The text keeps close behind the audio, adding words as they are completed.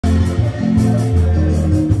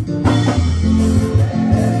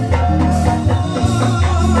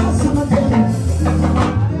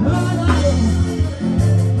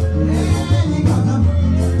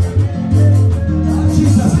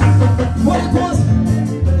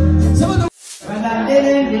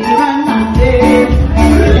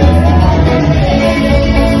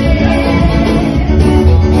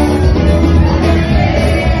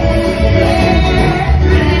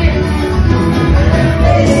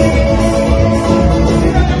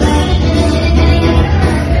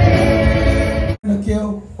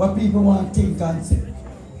What people want to think and say.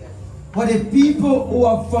 But the people who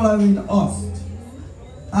are following us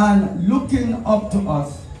and looking up to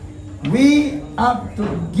us, we have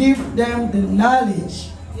to give them the knowledge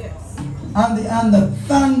and the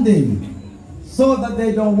understanding so that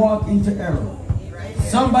they don't walk into error.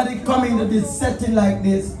 Somebody coming to this setting like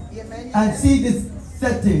this and see this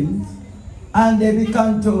setting and they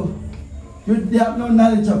become to, they have no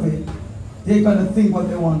knowledge of it, they're going to think what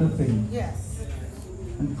they want to think.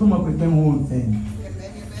 And come up with their own thing.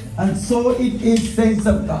 And so it is, saints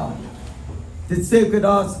of God, the Sacred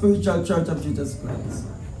Heart Spiritual Church of Jesus Christ.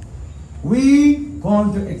 We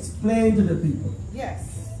going to explain to the people.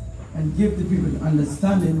 And give the people the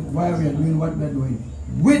understanding why we are doing what we are doing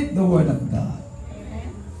with the Word of God.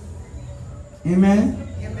 Amen.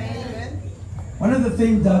 One of the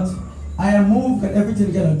things that I am moved that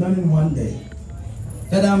everything get done in one day,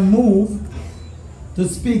 that I'm moved to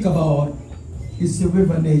speak about is the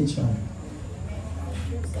river nature.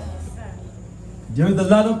 There's a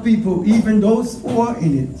lot of people, even those who are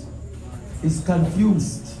in it, is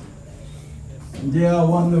confused. They are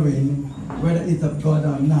wondering whether it's of God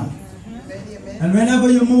or not. And whenever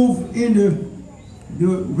you move in the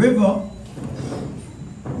river,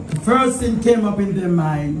 the first thing came up in their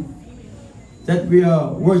mind that we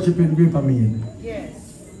are worshiping river maid.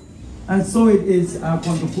 And so it is, I'm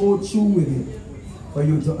going to go through with it for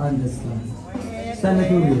you to understand. Stand up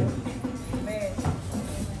here.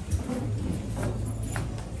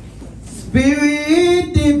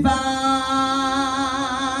 Spirit divine,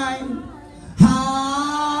 hearted,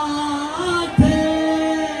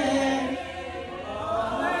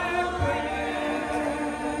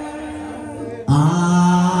 amen.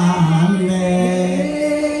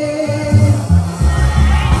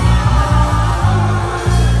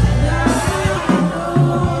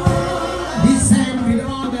 Descend with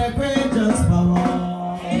all the greatest power.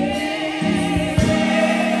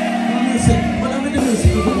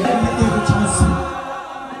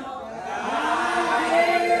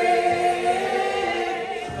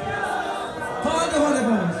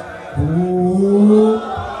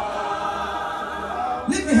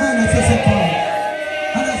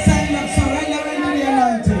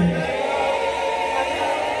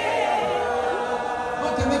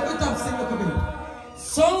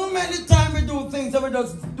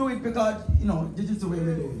 Do it because, you know, this is the way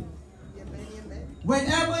we do it.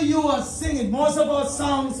 Whenever you are singing, most of our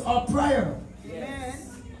songs are prayer.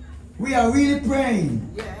 We are really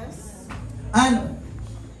praying. And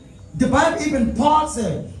the Bible even Paul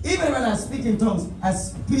said, even when I speak in tongues, I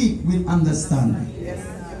speak with understanding.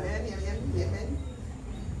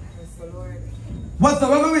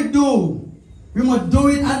 Whatever we do, we must do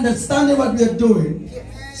it understanding what we are doing.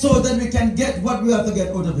 So that we can get what we have to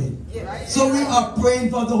get out of it. So we are praying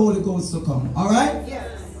for the Holy Ghost to come. Alright?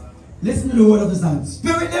 Listen to the word of the song.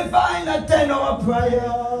 Spirit divine, attend our prayer.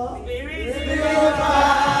 Spirit divine,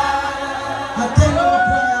 attend our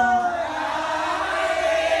prayer.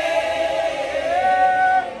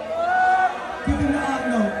 Give him the heart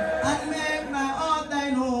now. And make my heart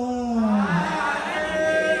thine home.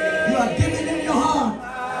 You are giving him your heart.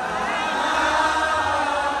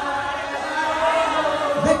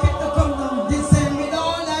 Make it to come down, descend with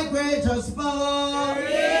all thy gracious power.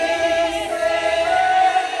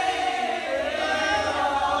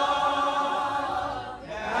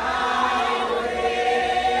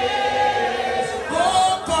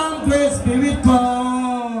 Oh, come, great Spirit,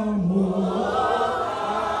 come.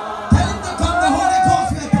 Tell him to come, the Holy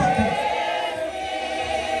Ghost will come.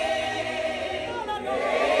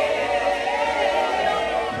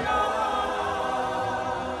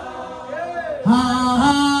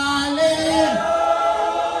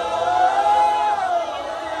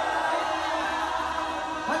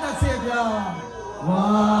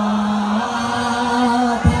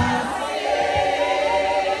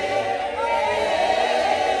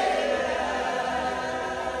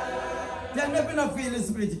 They're never not feeling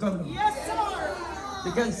spirit come down.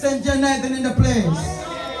 You can send your nothing in the place.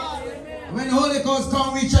 When the Holy Ghost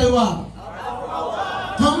come, we shall walk.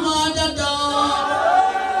 Come on the door.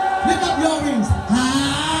 Lift up your wings.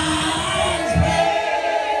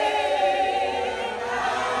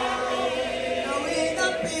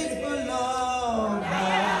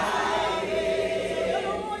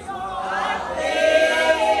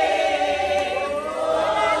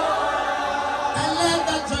 And let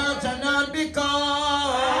the church not be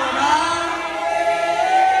called.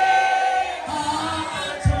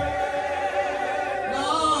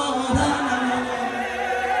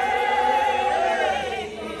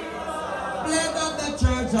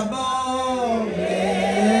 unsearchable.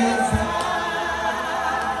 Yes.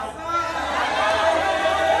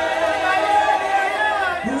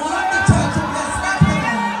 We want the church to bless my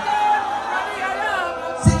heaven.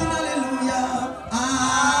 Singing hallelujah.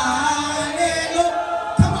 Hallelujah.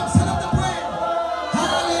 Come on, set up the prayer.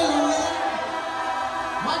 Hallelujah.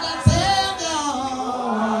 What a Savior.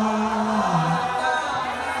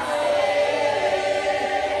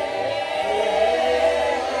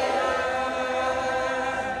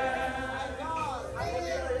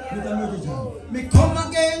 Me come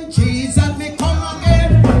again, Jesus, me come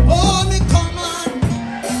again. Oh, me come on.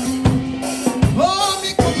 Oh,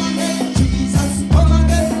 me come again, Jesus, come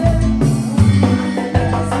again.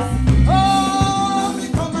 Oh, me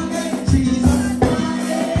come again, Jesus.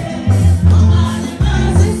 Come on, if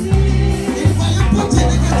I you put in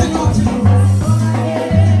the getting out you.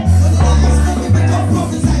 So the last time we become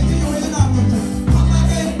prophesy to you, you're not going to. Come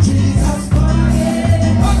again, Jesus, come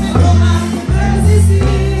again. Oh, me come on.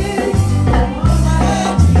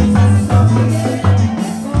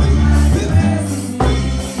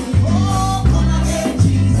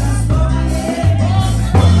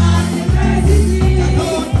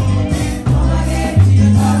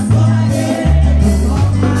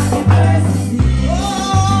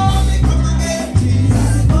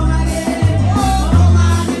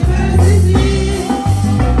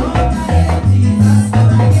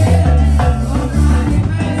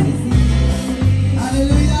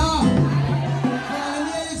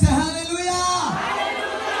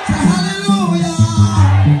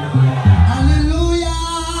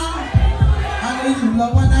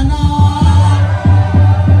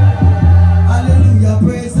 Hallelujah,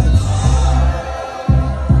 praise the Lord.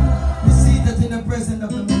 Be seated in the presence of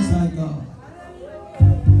the Most High God.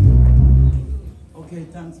 Okay,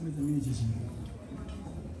 thanks, Mr. Musician.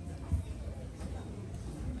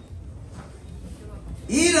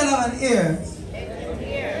 He that have an ear,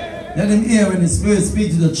 let him hear when the Spirit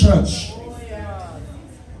speaks to the church.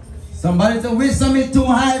 Somebody said wisdom is too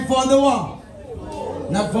high for the what?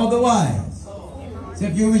 Not for the wise. So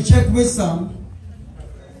if you reject wisdom,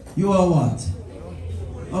 you are what?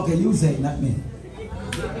 Okay, you say it, not me.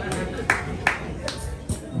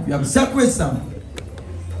 If you accept wisdom,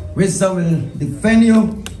 wisdom will defend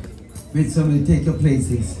you, wisdom will take your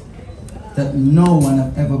places that no one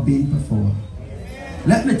has ever been before.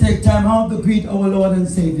 Let me take time out to greet our Lord and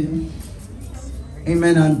Savior.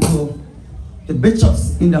 Amen. And to the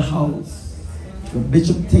bishops in the house, the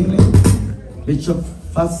Bishop Tingley, Bishop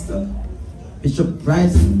Foster, Bishop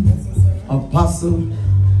Bryson, Apostle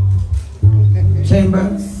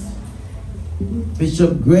Chambers,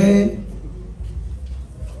 Bishop Gray,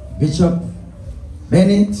 Bishop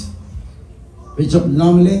Bennett, Bishop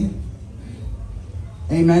Lumley.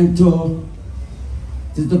 Amen. To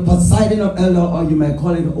the presiding of elder, or you may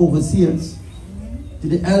call it overseers, to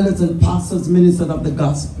the elders and pastors, ministers of the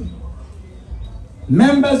gospel,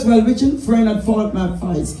 members, well-wishing friend and fault my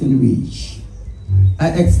advice can reach. I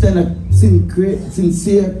extend a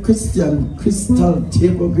sincere Christian crystal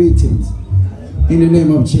table greetings in the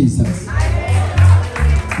name of Jesus.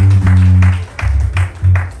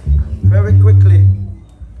 Very quickly,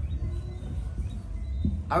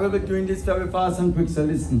 I will be doing this very fast and quick, so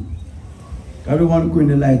listen. Everyone go in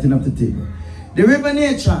the lighting of the table. The river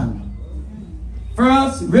nation.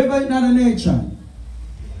 First, river is not a nation.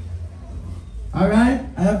 Alright?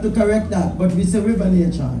 I have to correct that, but we say river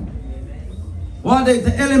nation. Water is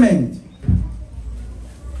the element.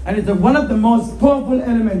 And it's one of the most powerful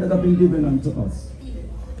elements that have been given unto us.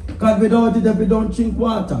 Because without it, if we don't drink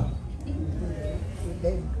water,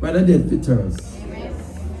 we're dead for thirst.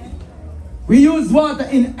 We use water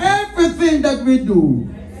in everything that we do.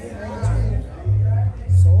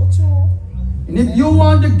 And if you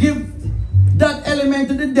want to give that element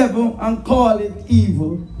to the devil and call it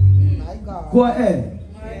evil, go ahead.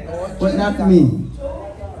 But not me.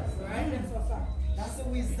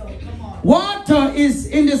 Water is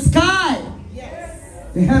in the sky,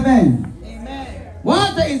 the heaven.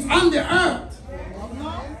 Water is on the earth.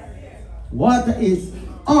 Water is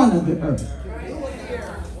on the earth.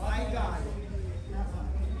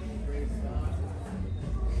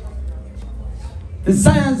 The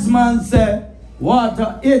science man said,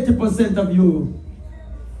 water, 80% of you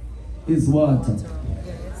is water.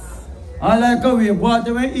 I like how we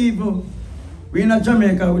water were evil. We in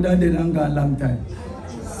Jamaica would have dead and gone a long time.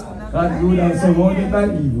 God would have surrounded by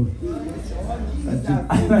evil.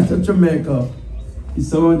 And Jamaica is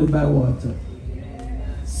surrounded by water.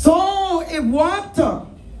 So if water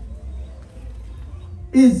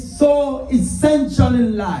is so essential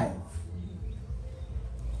in life,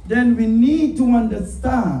 then we need to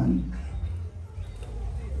understand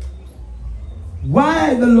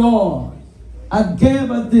why the Lord had gave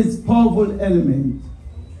us this powerful element,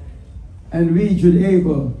 and we should be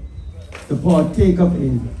able to partake of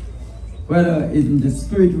it, whether in the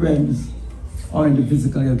spirit realms or in the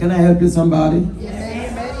physical realm. Can I help you, somebody?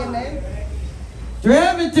 Yes. Amen. Amen. To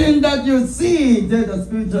everything that you see, there's a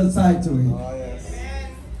spiritual side to it. Oh, yes.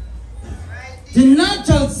 The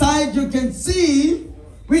natural side you can see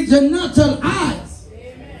with your natural eyes.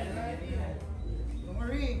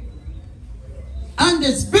 And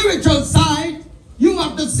the spiritual side, you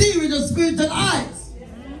have to see with your spiritual eyes.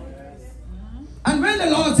 And when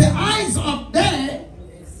the Lord said, eyes up there,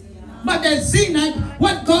 but they see not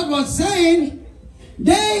what God was saying,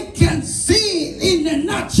 they can see in the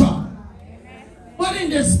natural, but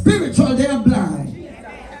in the spiritual they are blind.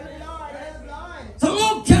 So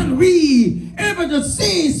how can we able to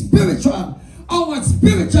see spiritual? Our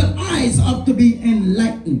spiritual eyes have to be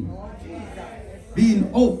enlightened,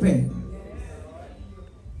 being open,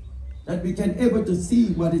 that we can able to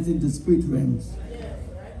see what is in the spirit realms.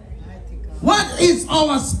 What is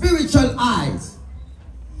our spiritual eyes?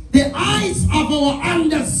 The eyes of our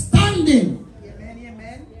understanding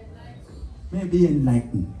may be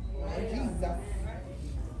enlightened.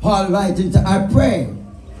 Paul writing, I pray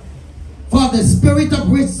for the spirit of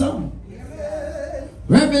wisdom,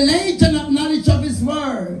 revelation of knowledge of his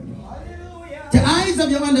word. The eyes of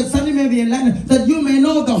your understanding may be enlightened, that you may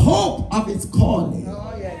know the hope of his calling.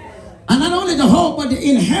 And not only the hope, but the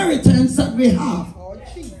inheritance that we have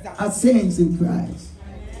as saints in Christ.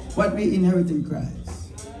 What we inherit in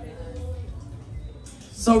Christ.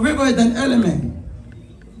 So river is an element.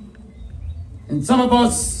 And some of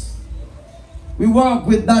us, we work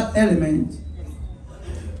with that element.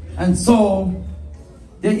 And so,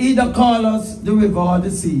 they either call us the river or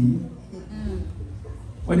the sea.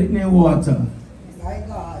 But it needs water.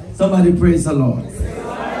 Somebody praise the Lord.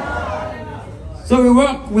 So we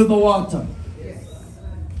work with the water.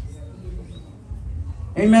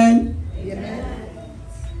 Amen. Amen.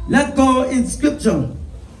 Let's go in scripture.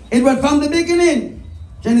 It was from the beginning.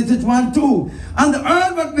 Genesis 1:2. And the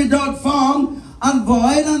earth was without form and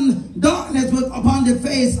void, and darkness was upon the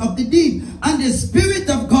face of the deep. And the Spirit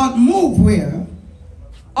of God moved where?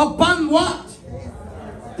 Upon what?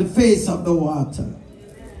 The face of the water.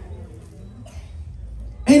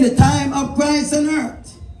 In the time of Christ on earth.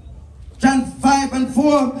 John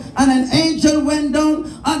 5:4, and an angel went down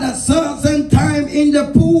at a certain time in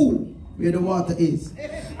the pool where the water is,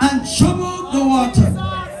 and troubled the water.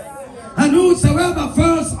 And whosoever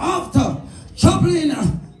first after troubling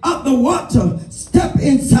of the water step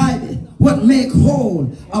inside it would make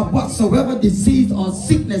whole of whatsoever disease or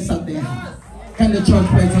sickness that they have. Can the church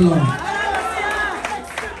praise the Lord?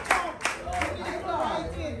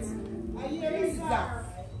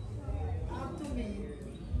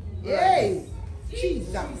 Yes,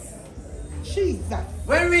 Jesus. Jesus.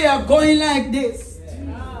 When we are going like this,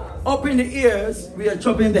 up in the ears, we are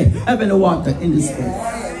chopping the heavenly water in the spirit.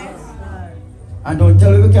 And don't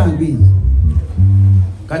tell me we can't be.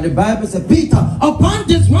 Because the Bible says, Peter, upon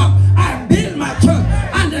this rock I build my church,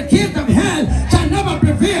 and the gates of hell shall never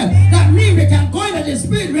prevail. That means we can go into the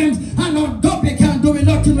spirit realms, and no dopey can do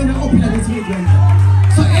nothing when we open the spirit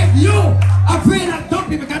realms. So if you are afraid of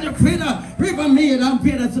dopey because you're afraid of river me, and I'm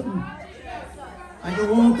afraid of something, and you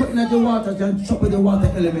won't put in the water, just chop with the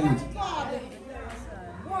water element.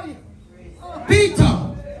 Peter,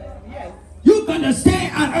 you gonna stay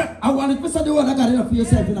on earth. I want to say the word I got enough for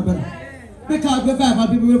yourself in a better. Because revival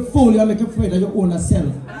people will fool you and make you afraid of your own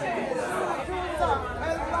self.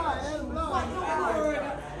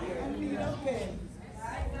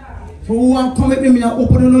 So who want to come with me and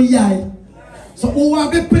open your eye? So who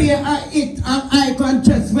want to play and eat and eye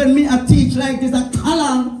contest when me I teach like this and call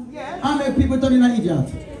on? I make people turn in an idiot.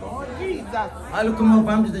 Oh, Jesus. I look at my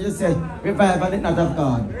family and just say, revival is not of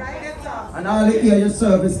God. And all you hear your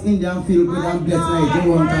service in there and feel good and blessed like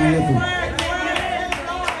you want to live.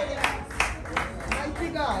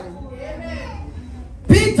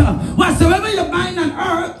 Peter, whatsoever you bind on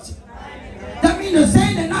earth, that means you say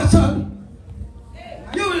in the natural,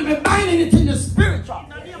 you will be binding it in the spiritual.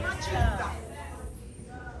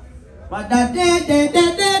 But that day.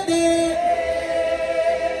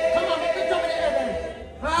 Come on, make it over there.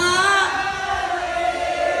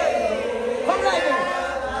 Come right there.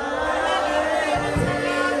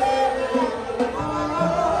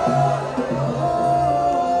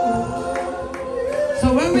 So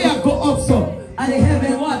when we are go up so, and the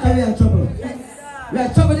heaven water, we are trouble. We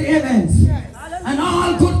are trouble the heavens. And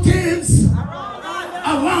all good things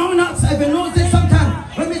around us. If you notice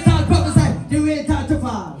sometimes, when we start prophesying, the way start to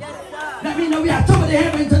fall. That means we are trouble the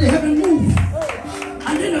heaven until the heaven move.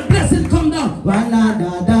 And then the blessing come down. Wana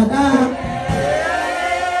da da da.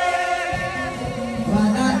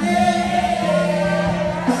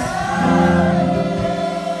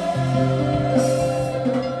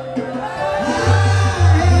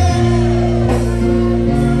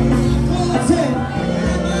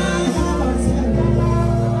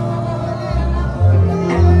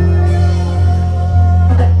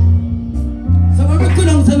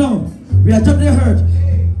 We are top the earth,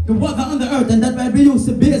 the water on the earth, and that might be used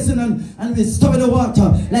to basin and we store the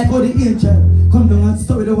water, like how the angel come down and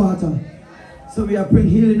store the water. So we are bring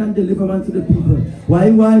healing and deliverance to the people. Why?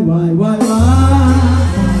 We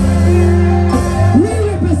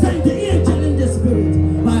represent the angel in the spirit.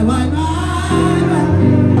 Why?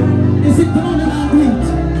 Is it down and I wait?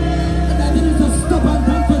 And that it is to stop and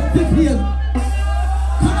come to deep here.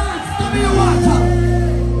 Come on, stop in the water.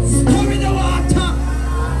 Store in the water.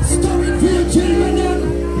 Store it for your children.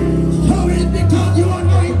 Store it because you are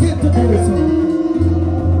anointed to do so.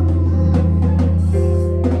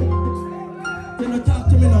 You don't talk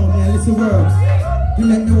to me now, man. Listen word. You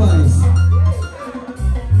make me wise.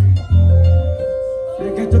 You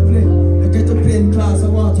get to play in glass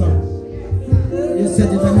of water. You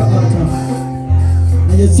set it on your altar.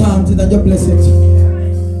 And you chant it and you bless it.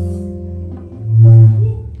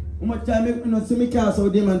 How much time you not see me cast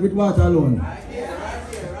out demons with water alone?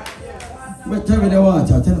 But tell me the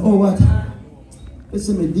water. Tell oh what?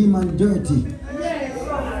 Listen me, demon dirty.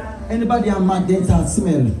 Anybody a mad they start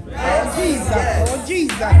smell? Oh Jesus.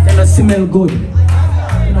 They don't smell good. You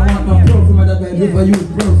don't want my perfume that way river use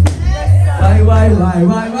perfume. Why?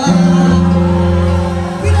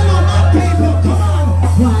 We don't know my people, come on.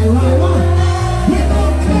 Why? We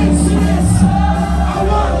don't cleanse this. I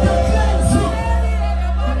want to cleanse you.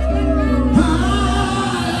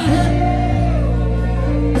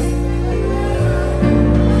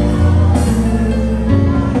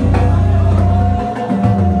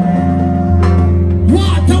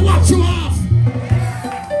 Water wash you off.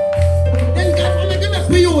 Then God will make us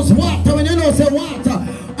use water when you know say water.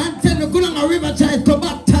 Until you go down a river child to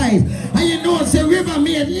baptize. And you know say river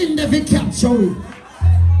made in the vi capture it.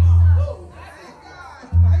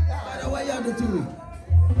 What you do to me?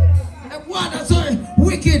 The water so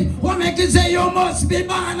wicked. What make you say you must be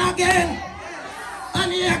born again?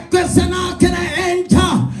 And your question how can I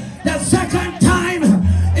enter the second time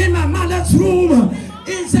in my mother's room?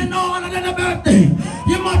 It's an honor than a birthday.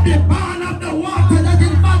 You must be born of the water that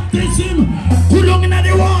is baptism. Too long in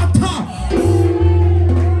the water.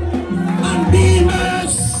 And be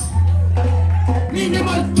immersed.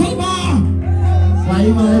 Minimal cover. Why?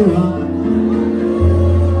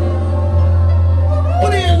 What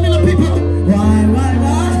do you hear, little people? Why?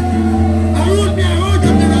 I wrote the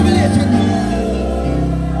revelation.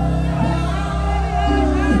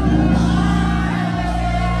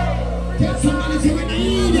 Tell somebody say we're an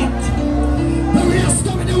idiot. But we are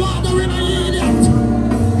stopping the water, we're an idiot.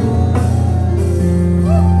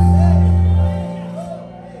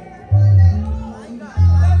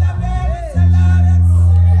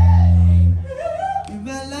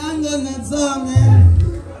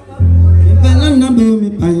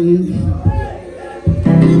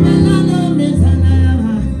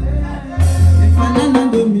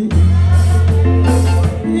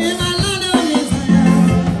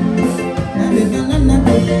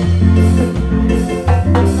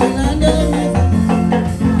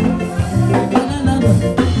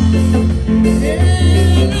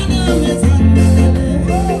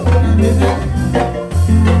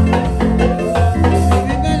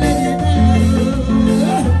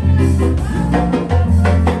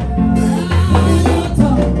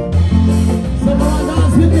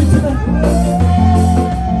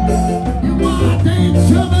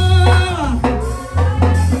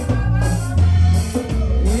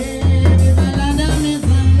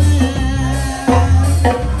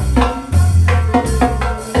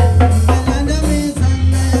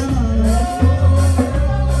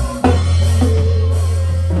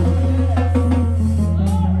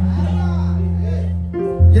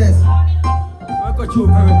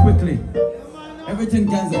 Everything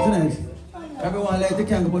cancel tonight. Everyone light the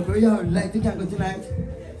candle, but we all light the candle tonight.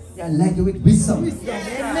 You light it with wisdom.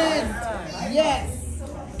 Amen. Yes.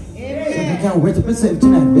 Amen. So you can't wait to yourself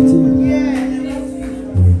tonight, Betty.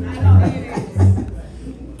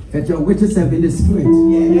 That you're with yourself in the spirit.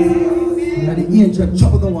 That the angel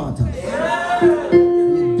trouble the water.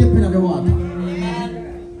 You dip into the water.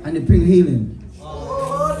 And they bring healing.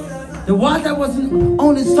 The water wasn't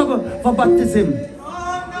only stored for baptism.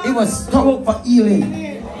 It was stored for healing.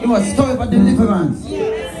 It was stored for deliverance.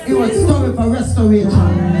 It was stored for restoration.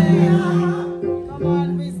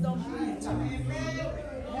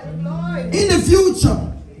 In the future.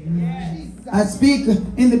 I speak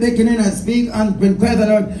in the beginning, I speak and when quiet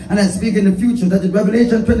and I speak in the future. That is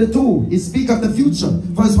Revelation 22. He speak of the future,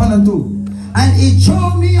 verse 1 and 2. And he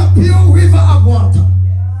showed me a pure river of water,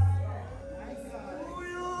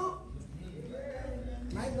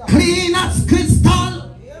 clean as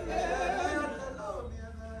crystal.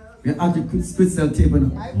 We are at the crystal table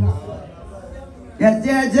now. Yes,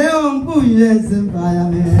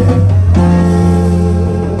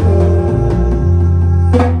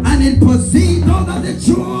 and it proceeds out of the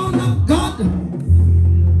throne of God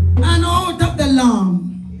and out of the Lamb.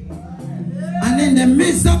 And in the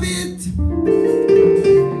midst of it,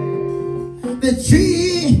 the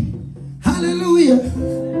tree, hallelujah,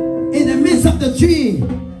 in the midst of the tree,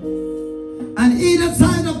 and either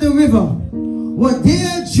side of the river, was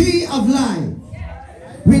there a tree of life,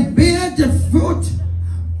 which bear the fruit,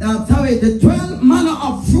 the 12 manner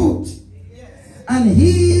of fruit, and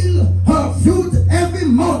heal her fruit every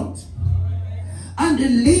month. And the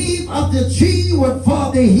leaf of the tree was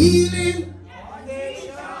for the healing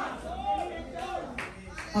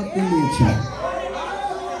of the nature.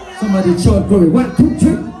 Somebody shout glory. 1, 2, 3.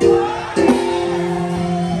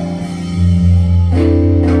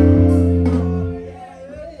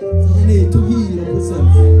 So you need to heal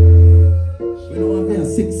yourself. We don't want to be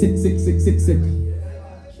sick.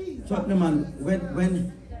 Trust me, man.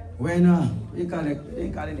 When you call it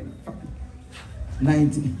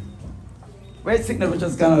 90. Where sickness was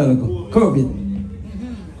just kind of like COVID.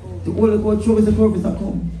 The Holy Ghost show us the COVID that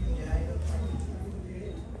come.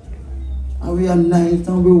 And we are night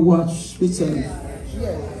and we watch ourselves.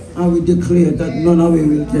 And we declare that none of we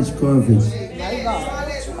will catch COVID.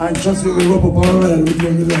 And just we will rub up our oil with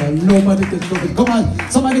your oil. Nobody catch COVID. Come on,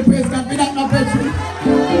 somebody praise God for that, my brethren.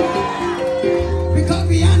 Because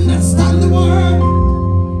we understand the word.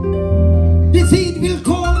 The seed will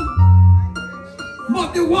come,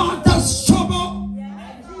 but the water's trouble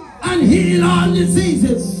and heal all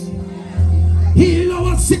diseases. Heal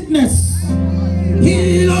our sickness.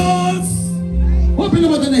 Heal us. Open the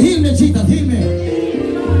mouth and heal me, Jesus. Heal me.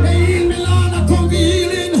 Heal me, Lord. I come for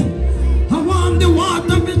healing. I want the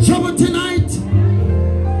water of the trouble tonight.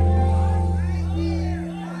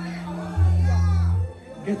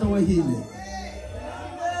 Get our healing.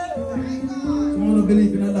 Someone who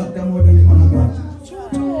believes in a doctor more than the man of God.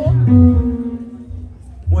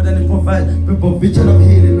 More than the provision of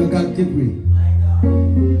healing that God give me.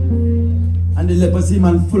 And the leprosy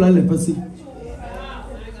man full of leprosy.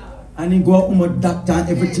 And he go out with a doctor and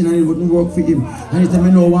everything and it wouldn't work for him. And he said, me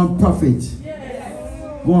know one prophet.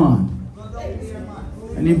 Go on.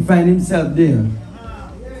 And he find himself there.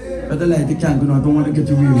 But the light he can't go now, I don't want to get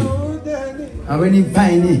you weary. And when he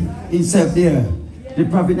find himself there, the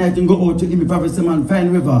prophet night and go out to him, the prophet said, man,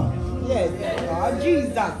 find river. Yes. Oh,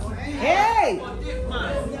 Jesus. Hey!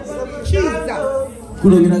 Jesus. Go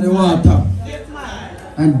down in the water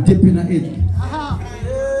and dip in it.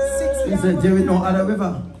 He said, there is no other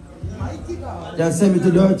river. They sent me to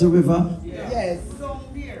the dirty river. Yes.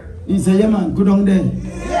 He said, yeah man, go down there.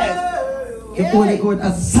 Yes. The Holy Ghost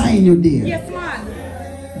assign you there. Yes, man.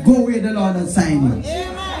 Go where the Lord assign you.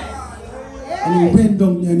 And he went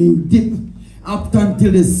down there and he dipped up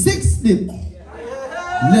until the 6th dip.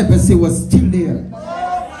 Leprosy was still there.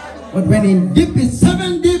 But when he dipped his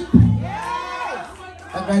 7th dip,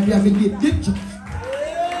 that's why we have a dip.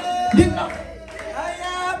 Dip now.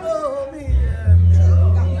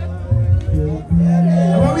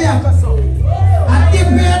 Where we are? And dip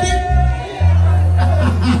where dip?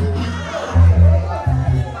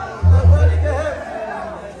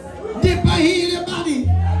 Dip and heal your body.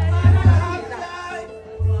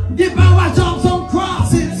 Dip and watch out some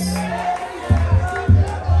crosses.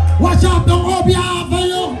 Watch out the obeah for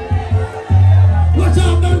you. Watch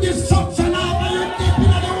out the destruction of you. Dip in the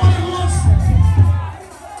Holy Ghost.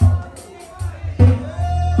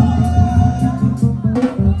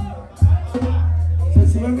 So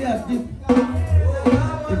see when we have dip,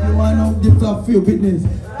 if you want to dip to a few witness.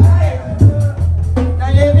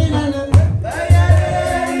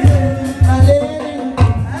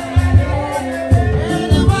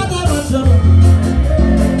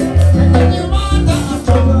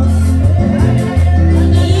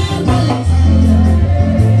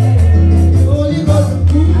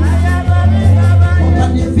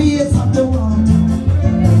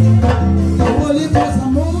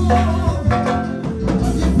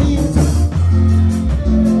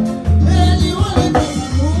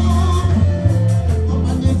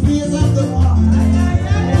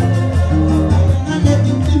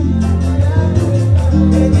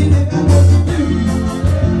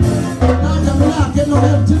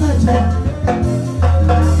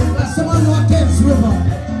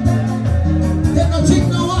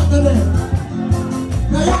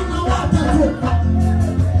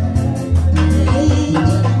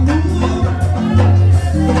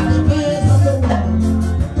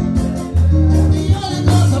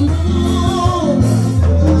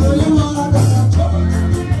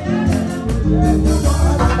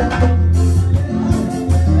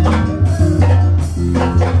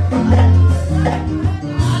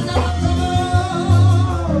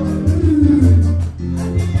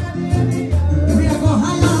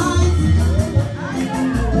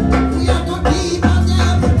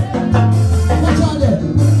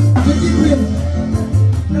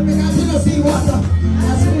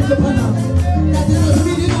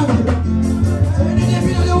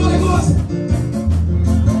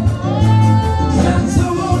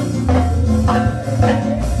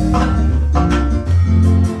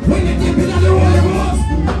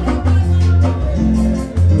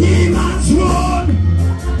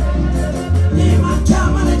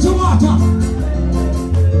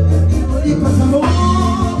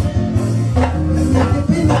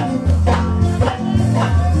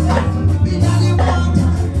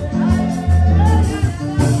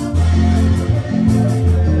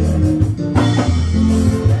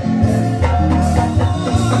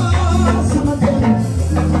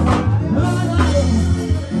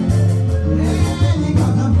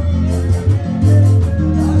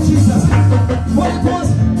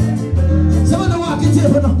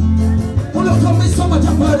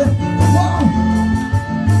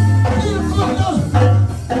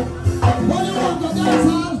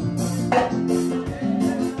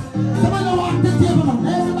 walk the table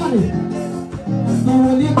now, everybody. And now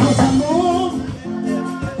when you cross and move,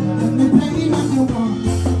 and me playing on the wall.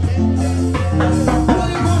 When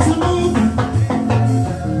you cross and move,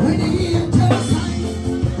 when the angels sign,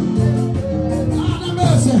 God have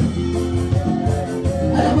mercy.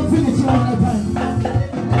 I never finish you on the time.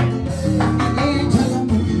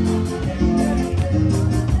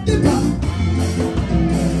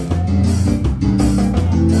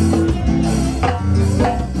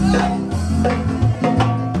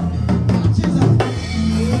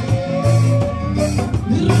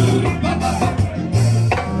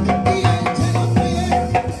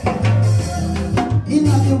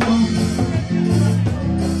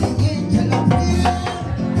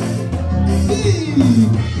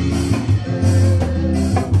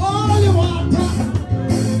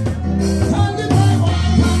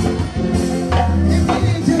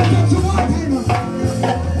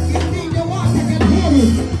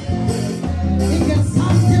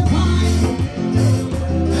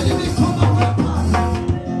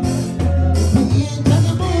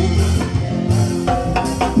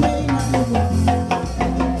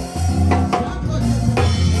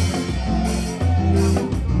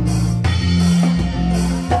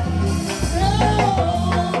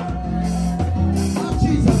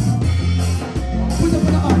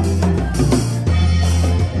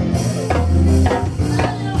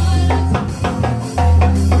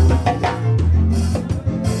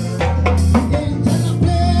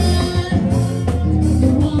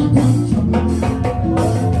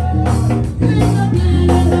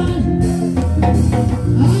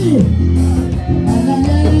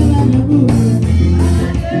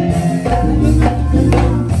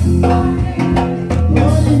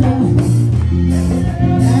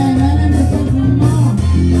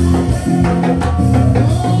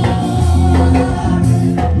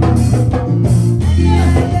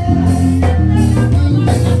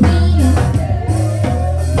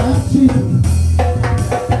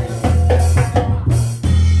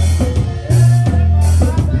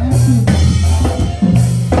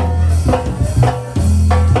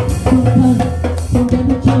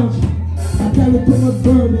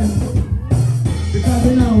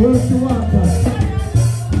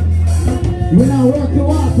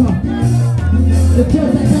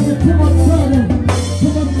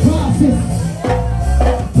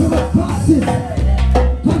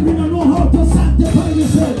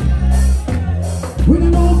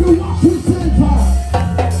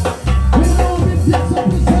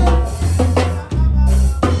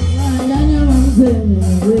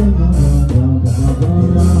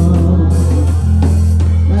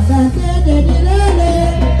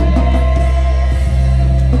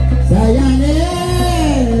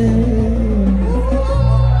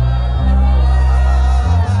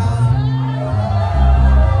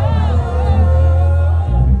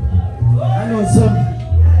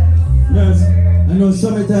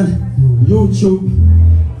 Some is on YouTube,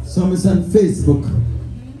 some is on Facebook.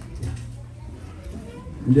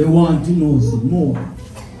 They want to know more.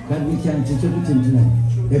 But we can't teach everything tonight.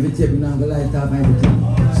 Every table now, the light up everything.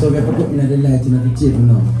 So we have to put in the light in the table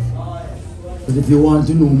now. But if you want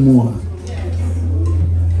to know more,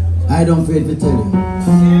 I don't afraid to tell you.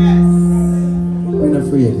 We're not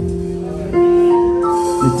afraid.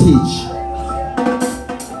 We teach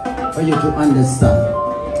for you to understand.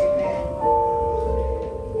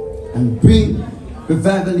 And bring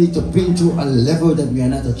revival need to bring to a level that we are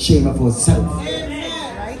not ashamed of ourselves.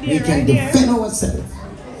 We can defend ourselves.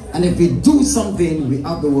 And if we do something, we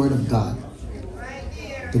have the word of God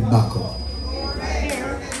to back up.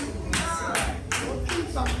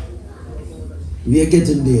 We are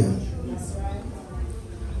getting there.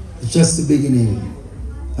 It's just the beginning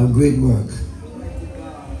of great work.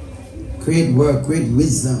 Great work, great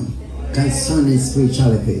wisdom concerning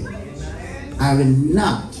spirituality. I will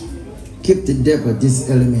not keep the devil this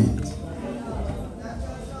element.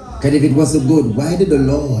 Because if it was so good, why did the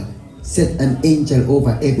Lord set an angel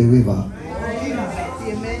over every river?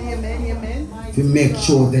 To make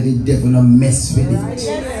sure that the devil not mess with it.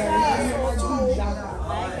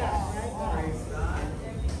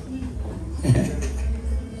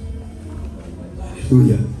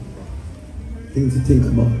 Hallelujah. Thing to think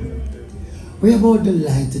about. What about the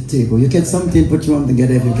light table? You get something, put you on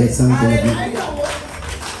together if you get something.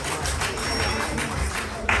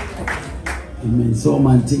 Amen. So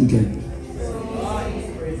man thinking.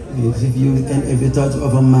 If you thought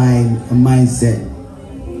of a mindset,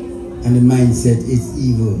 and the mindset is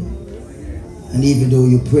evil, and even though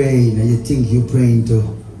you're praying and you think you're praying to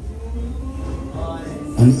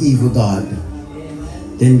an evil God,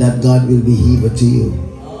 then that God will be evil to you.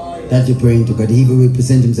 that you're praying to God. He will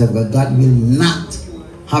represent himself. God will not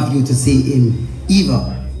have you to see him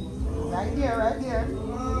either. Right there, right there.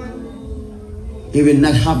 He will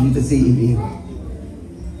not have you to see him either.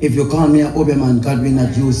 If you call me an Oberman, God will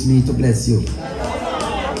not use me to bless you.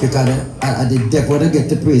 Because I the devil to get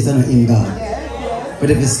the praise and not in God. But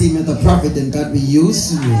if you see me as a prophet, then God will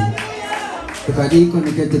use you. Because he going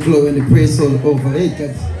to get the glory and the praise all over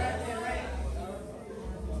it.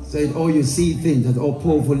 So it's all you see things, that's how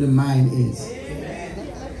powerful the mind is.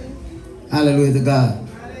 Hallelujah to God.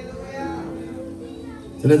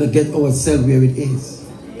 So let us get ourselves where it is.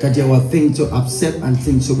 Because there are things to accept and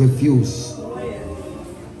things to refuse.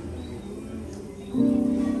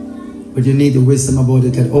 But you need the wisdom about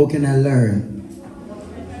it. How can I learn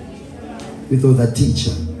without a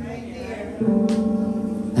teacher?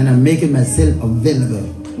 And I'm making myself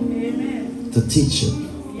available to teach you.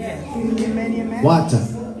 Water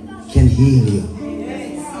can heal you.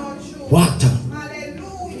 Water.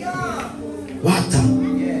 Water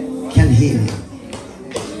can heal you.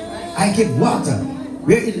 I give water.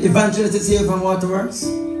 Where evangelist is here from Waterworks?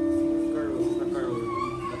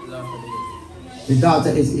 The daughter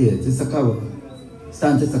is here. It's a cover.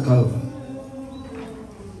 Stand it's a cover.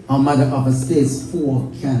 Our mother of a stage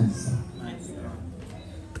 4 cancer.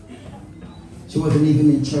 She wasn't even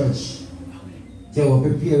in church. They were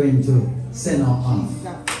preparing to send her off.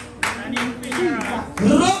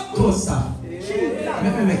 Rokosa.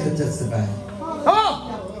 Let me make a testify.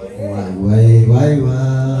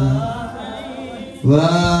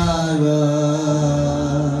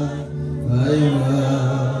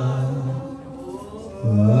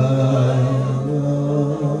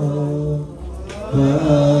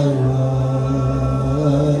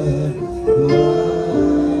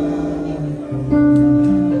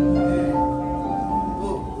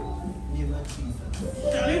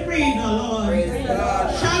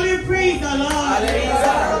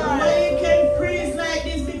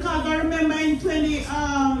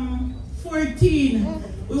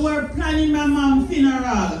 We were planning my mom's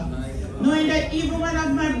funeral. Knowing that even one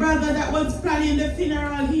of my brother that was planning the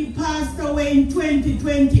funeral, he passed away in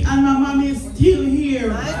 2020 and my mom is still here.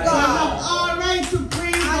 So I have all right to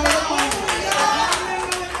praise the Lord. I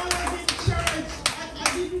remember when I was in church,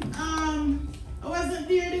 I wasn't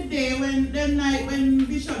there the day when the night when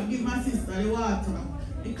Bishop gave my sister the water.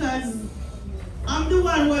 Because I'm the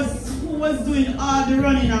one who was doing all the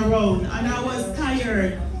running around and I was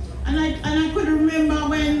tired. And I could remember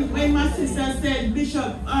when my sister said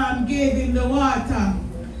Bishop gave him the water.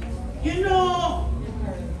 You know,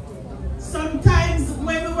 sometimes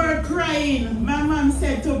when we were crying, my mom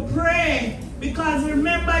said to pray. Because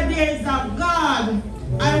remember there is a God.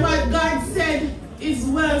 And what God said is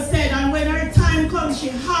well said. And when her time comes, she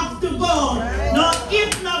have to go. No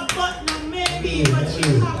if, no but, no maybe, but she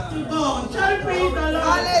have to go. Shall we praise the Lord?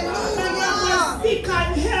 Hallelujah. Sick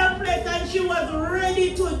and helpless and she was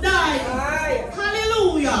ready to die.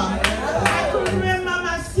 Hallelujah. I could remember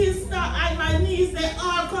my sister and my niece, they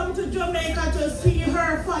all come to Jamaica to see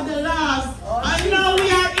her for the last. And now we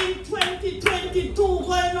are in 2022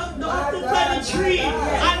 going up to 23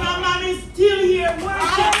 and my mom is still here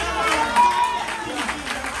worshiping.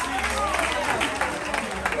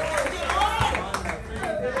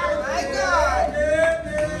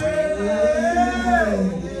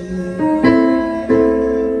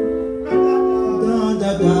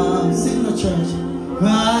 Sing the church.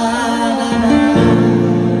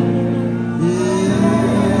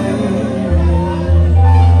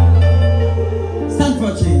 Stand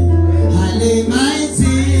for change. I lay my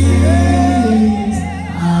sins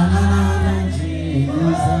on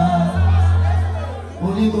Jesus.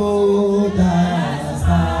 Holy Ghost,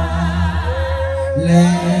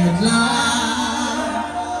 let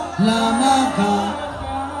Lamaka.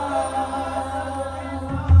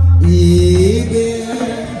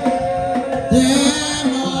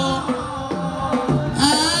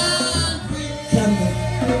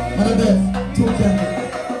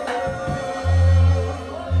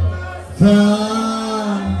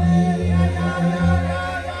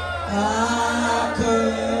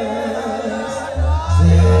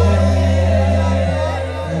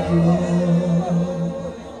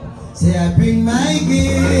 Say I bring my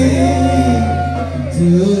gift to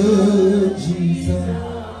Jesus,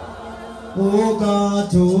 oh God,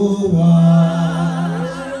 to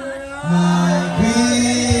wash my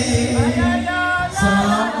grief.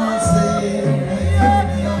 Someone say,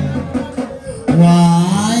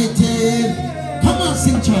 why did? Come on,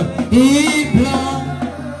 sing church. He blood.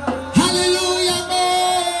 Hallelujah,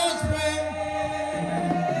 most pray.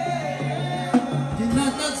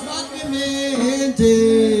 That's what we made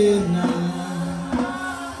it now.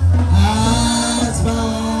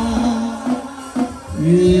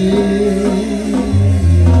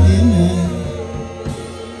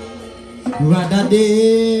 Rather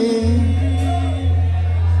day,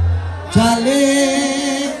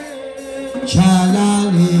 Chale,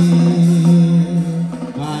 Chalale,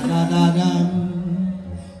 da da da,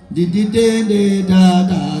 di di de da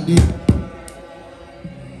da di,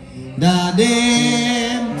 da de, de.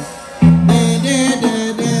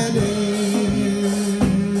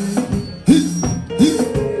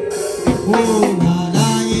 Oh, da da,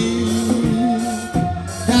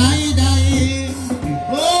 die.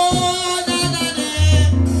 Oh, da da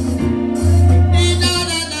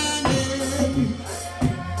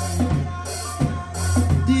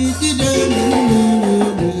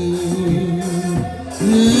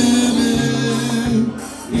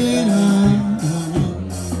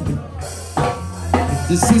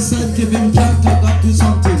the sister giving can't talk up to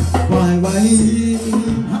something. Why?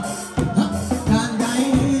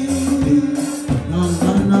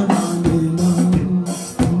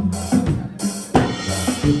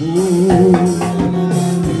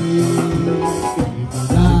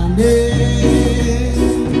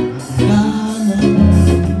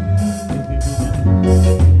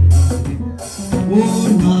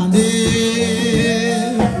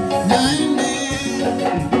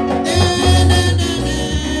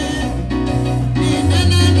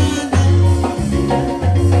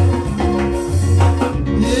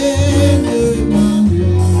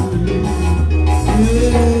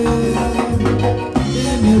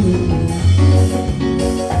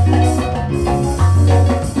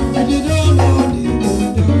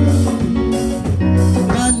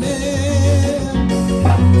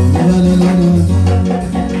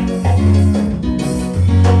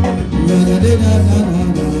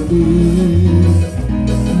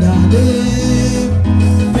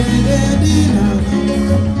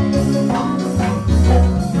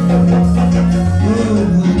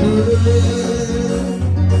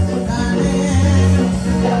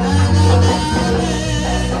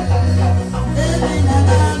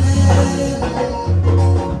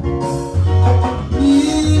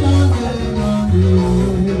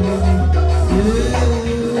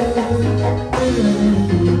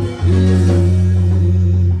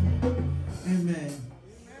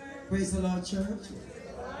 Praise the Lord, church.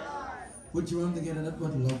 Put your arm together. That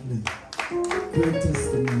was lovely. Great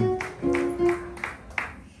testimony.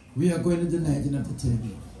 We are going to the night at the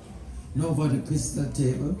table. Now for the crystal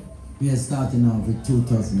table, we are starting off with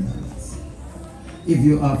 $2,000. If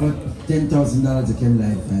you offer $10,000, you can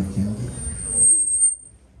light 5 candles.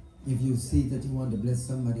 If you see that you want to bless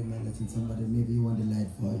somebody by letting somebody, maybe you want to light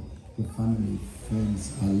for your family,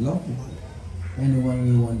 friends, or loved one. Anyone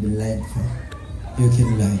you want to light for, you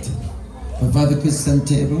can light it. But for the Christian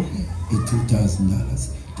table, it's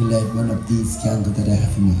 $2,000 to light one of these candles that I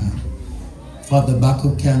have in my hand. For the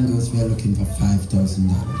backup candles, we are looking for $5,000.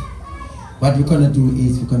 What we're going to do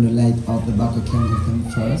is we're going to light off the backup candle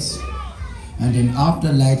first. And then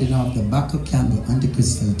after lighting off the backup candle on the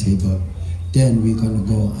crystal table, then we're going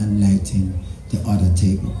to go and light in the other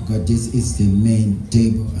table. Because this is the main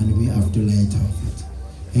table and we have to light off it.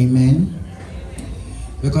 Amen.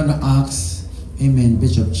 We're going to ask, amen,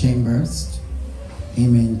 Bishop Chambers,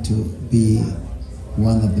 amen, to be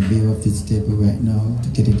one of the bearers of this table right now to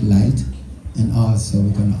get it light. And also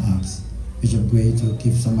we're going to ask Bishop Gray to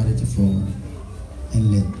give somebody the phone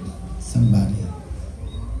and let somebody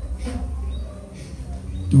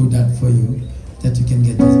do that for you, that you can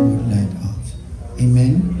get this board light off.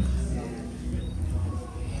 Amen.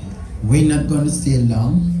 We're not going to stay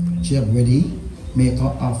long. She have ready, make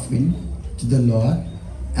our offering to the Lord.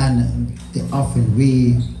 And the offering,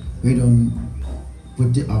 we don't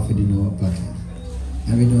put the offering in our pocket.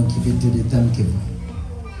 And we don't give it to the thank giver.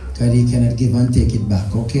 Because he cannot give and take it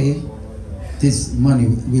back, okay? This money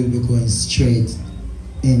will be going straight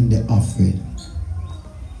in the offering.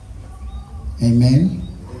 Amen?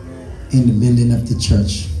 In the building of the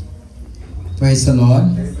church. Praise the Lord.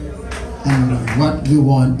 And what we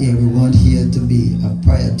want here, we want here to be a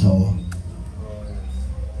prayer tower.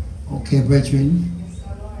 Okay, brethren?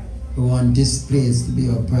 We want this place to be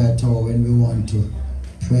a prayer tower when we want to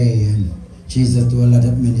pray. And Jesus do a lot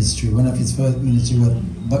of ministry. One of his first ministry was,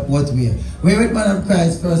 but what where was one of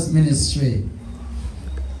Christ's first ministry?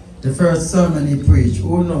 The first sermon he preached.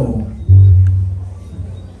 Who know?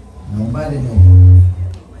 Nobody know.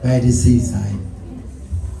 By the seaside.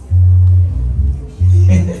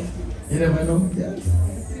 You never know? Yes.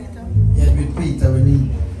 Yeah, with Peter, when he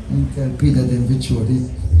tell Peter then which road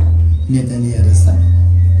is near the other side.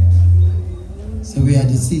 So we are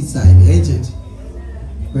the seaside, ain't it?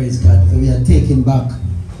 Praise God. So we are taking back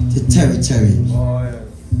the territory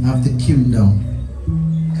of the kingdom.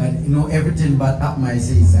 And you know everything but up my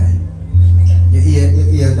seaside. You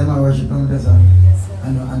hear them are worshiping this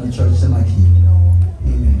and the church them are keep.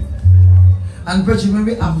 Amen. And preaching when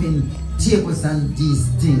we having tables and these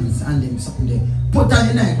things and them something there. Put on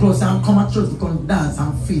your night clothes and come at church to come dance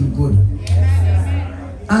and feel good.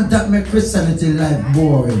 And that make Christianity life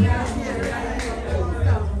boring.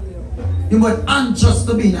 You must unjust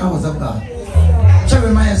to be in the house of God.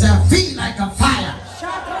 Jeremiah said, I feel like a fire.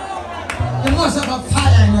 You must have a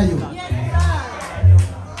fire in you.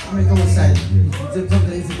 I'm going to go outside.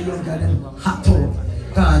 Sometimes you don't get them hot tub.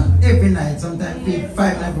 Because every night, sometimes feel 5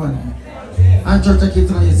 nights one night. And church I keep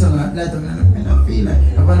telling you something like that. I feel like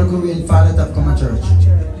I'm going to go in for let up come to church.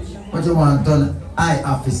 What you want done? Eye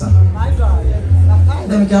officer. My God.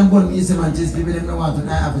 Them can burn me some and these people, they don't want an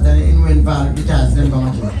eye officer in wind fall because they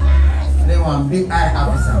come to church. They want big eye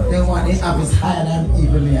officer. They want the office higher than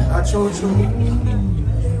even me. That's true.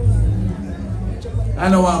 I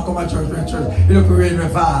don't want to come to church. You look rain me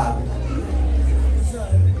fall.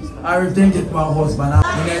 I will think it my husband.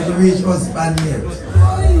 I'm going to reach husband yet.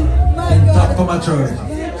 And top come to church.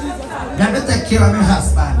 You have to take care of my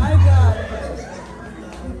husband.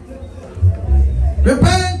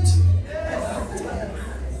 Repent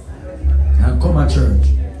and come to church.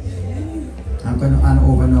 I'm going to hand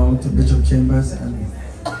over now to Bishop Chambers and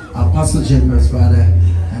Apostle Chambers, rather,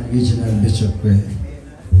 and Regional Bishop Gray.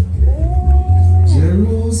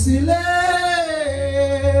 Jerusalem,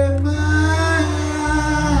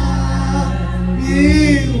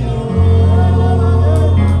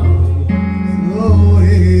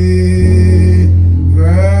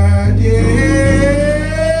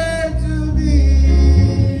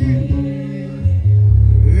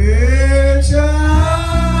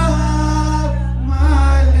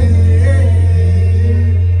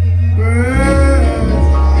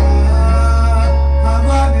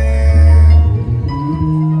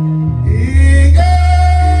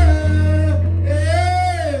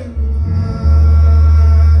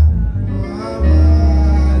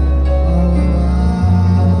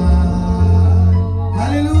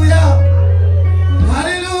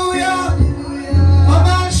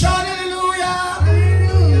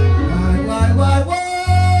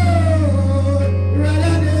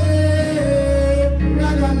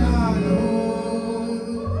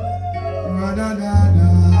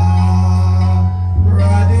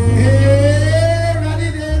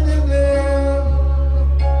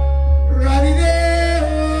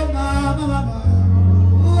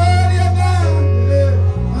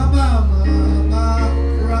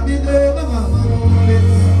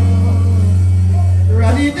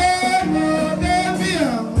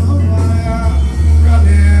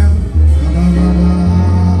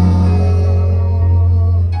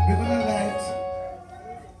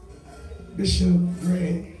 Bishop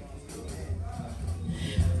Gray.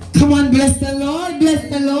 Come on, bless the Lord, bless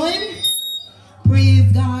the Lord.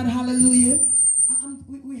 Praise God, hallelujah.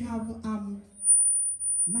 We have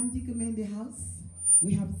Mantika in the house.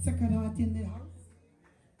 We have Second Heart in the house.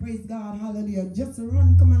 Praise God, hallelujah. Just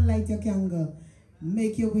run, come and light your candle.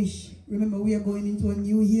 Make your wish. Remember, we are going into a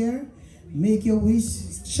new year. Make your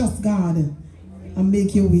wish, trust God, and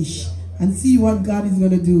make your wish. And see what God is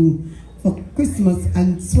going to do for Christmas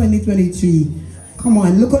and 2023. Come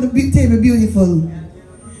on, look at the table, beautiful.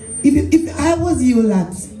 If I was you,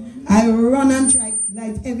 lads, I run and try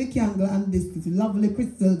light every candle on this lovely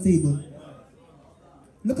crystal table.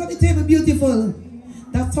 Look at the table, beautiful.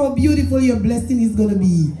 That's how beautiful your blessing is going to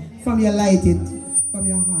be from your lighted, from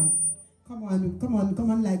your heart. Come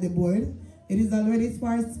on, light the board. It is already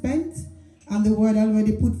far spent, and the word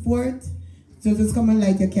already put forth. So just come and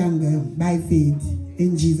light your candle by faith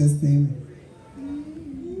in Jesus' name.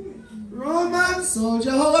 Roman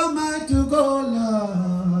soldier, how am I to go,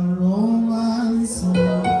 Lord? Roman soldier,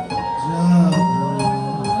 how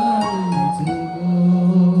am I to go?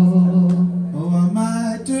 How am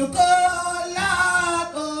I to go, Lord?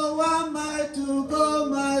 How am I to go,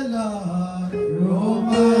 my Lord?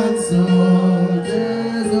 Roman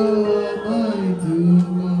soldiers, how am I to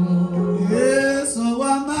go? Yes, how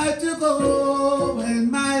am I to go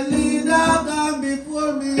when my leader gone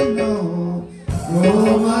before me now?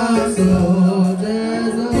 Roman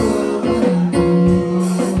soldiers, how am I to go?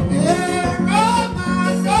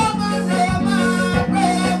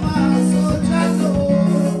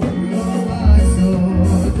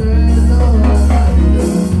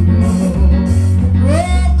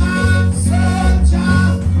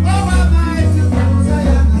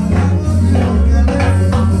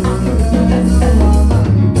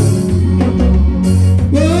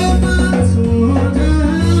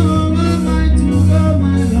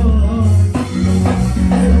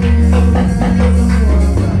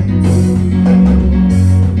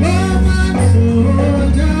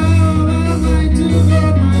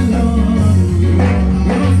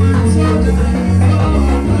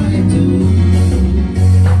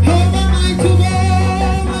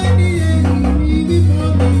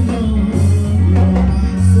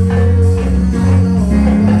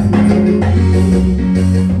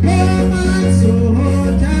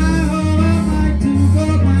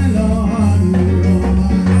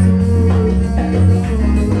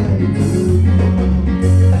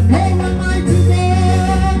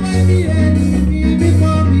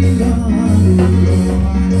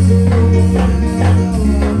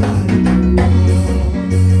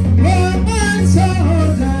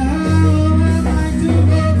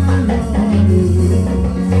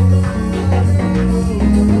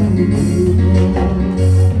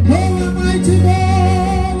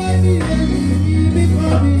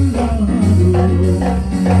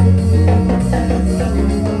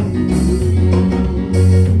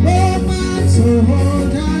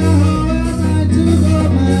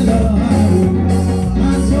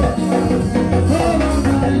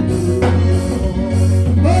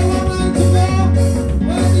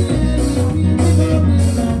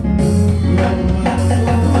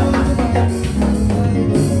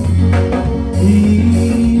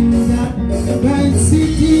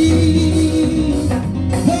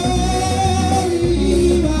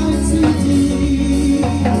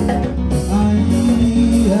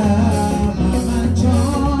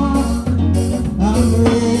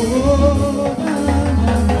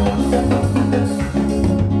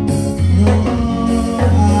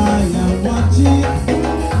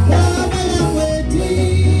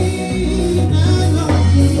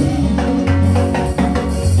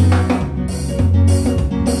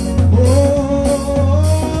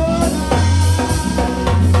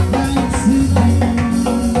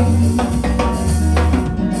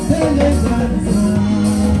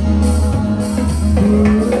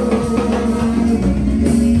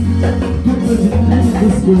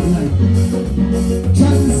 good night.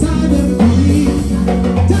 Transcendent coming,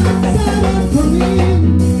 transcendent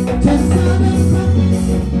coming, transcendent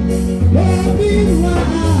coming. Love is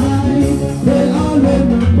why they all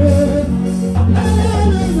remember,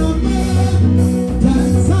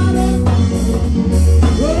 transcendent coming.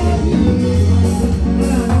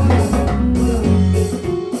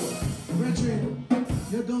 Brethren,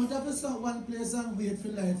 you don't have to stop one place and wait for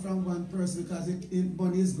light from one person because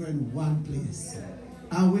money is going one place.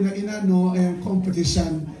 And we're not in a no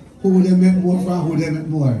competition who they make more from who they make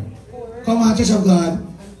more. Come on, Church of God.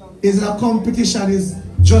 It's a competition, is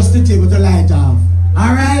just the table to light off.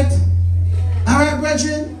 Alright? Alright,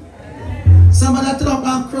 brethren? Somebody turn up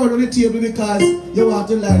and crowd on the table because you want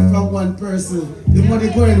to light from one person. The money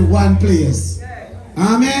going one place.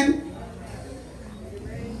 Amen?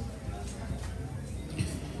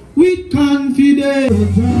 With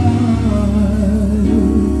confidence,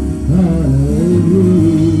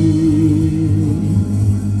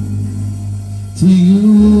 to you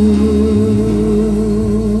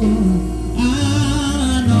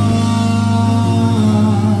and all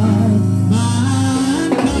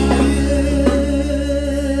mankind,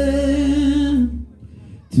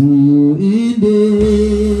 to you indeed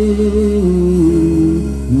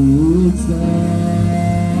would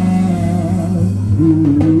stand, who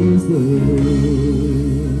is there?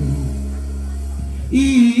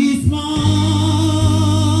 Is man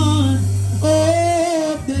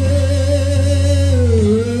of David's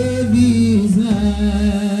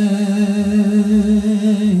line.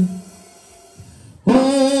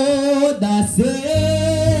 Oh, that Savior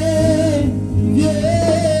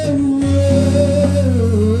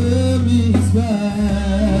is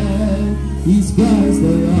mine. He's Christ the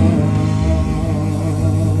Lord.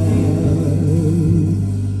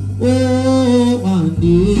 Oh, and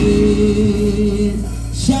it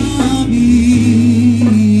shall be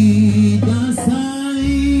the sign.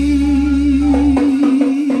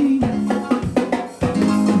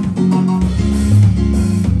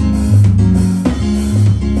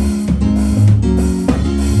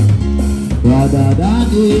 Rather than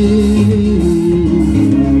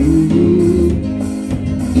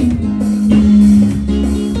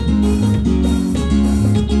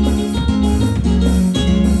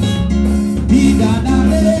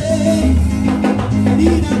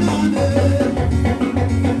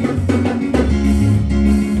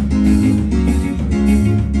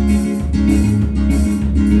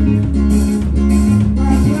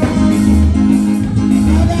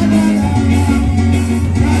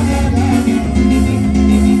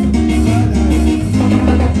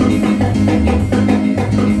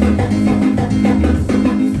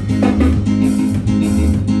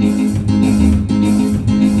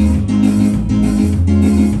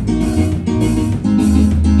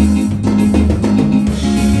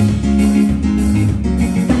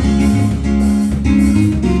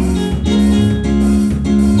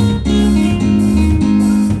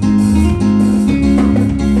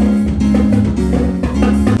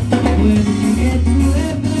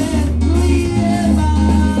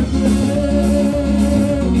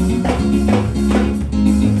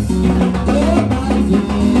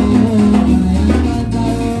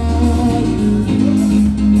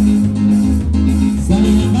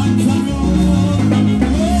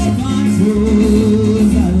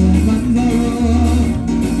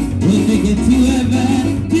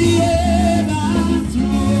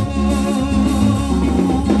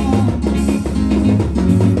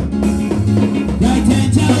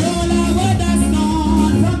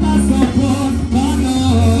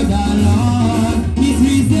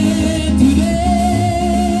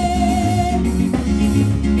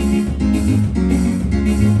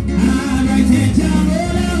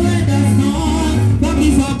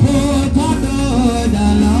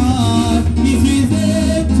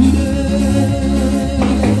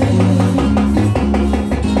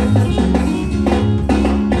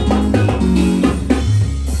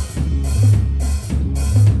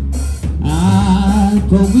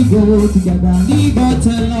we go together, we go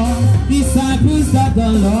tell all disciples that the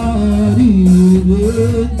Lord is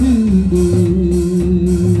good today.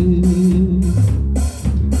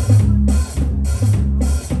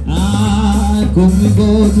 Come we go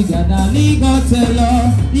together, we go tell all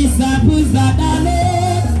disciples that the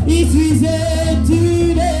Lord is risen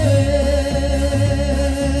today.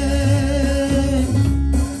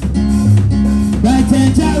 Right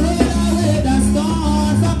and roll away the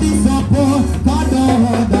storms of this support, God the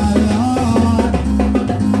Lord.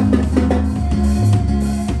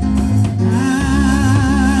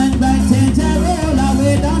 And right and roll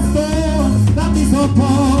away the storms of this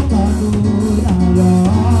support.